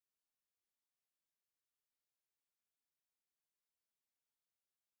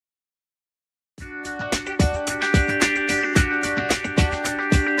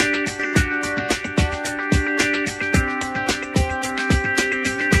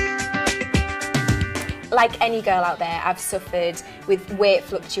Like any girl out there, I've suffered with weight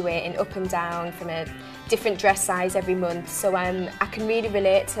fluctuating up and down from a different dress size every month, so I can really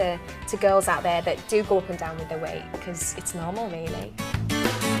relate to girls out there that do go up and down with their weight, because it's normal, really.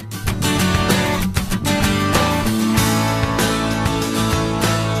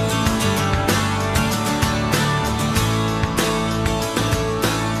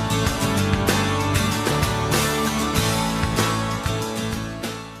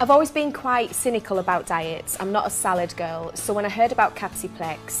 I've always been quite cynical about diets. I'm not a salad girl, so when I heard about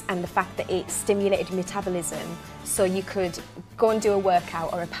Capsiplex and the fact that it stimulated metabolism, so you could go and do a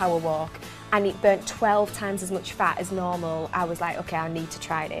workout or a power walk and it burnt 12 times as much fat as normal, I was like, okay, I need to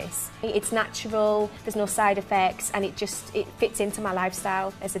try this. It's natural, there's no side effects, and it fits into my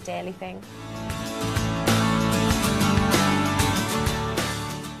lifestyle as a daily thing.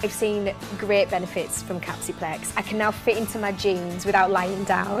 I've seen great benefits from Capsiplex. I can now fit into my jeans without lying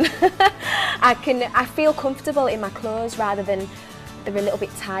down. I feel comfortable in my clothes rather than they're a little bit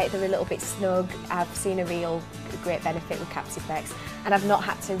tight, they're a little bit snug. I've seen a real great benefit with Capsiplex, and I've not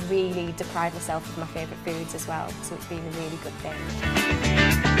had to really deprive myself of my favourite foods as well, so it's been a really good thing.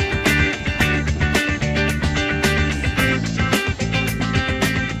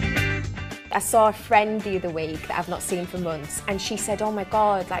 I saw a friend the other week that I've not seen for months, and she said, oh my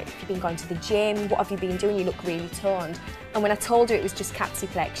God, like, you've been going to the gym, what have you been doing? You look really toned. And when I told her it was just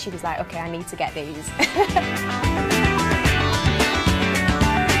Capsiplex, she was like, okay, I need to get these.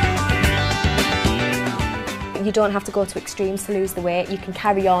 You don't have to go to extremes to lose the weight. You can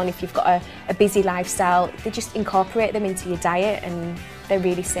carry on if you've got a busy lifestyle. They just incorporate them into your diet and they're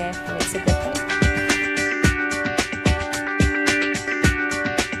really safe, and it's a good thing.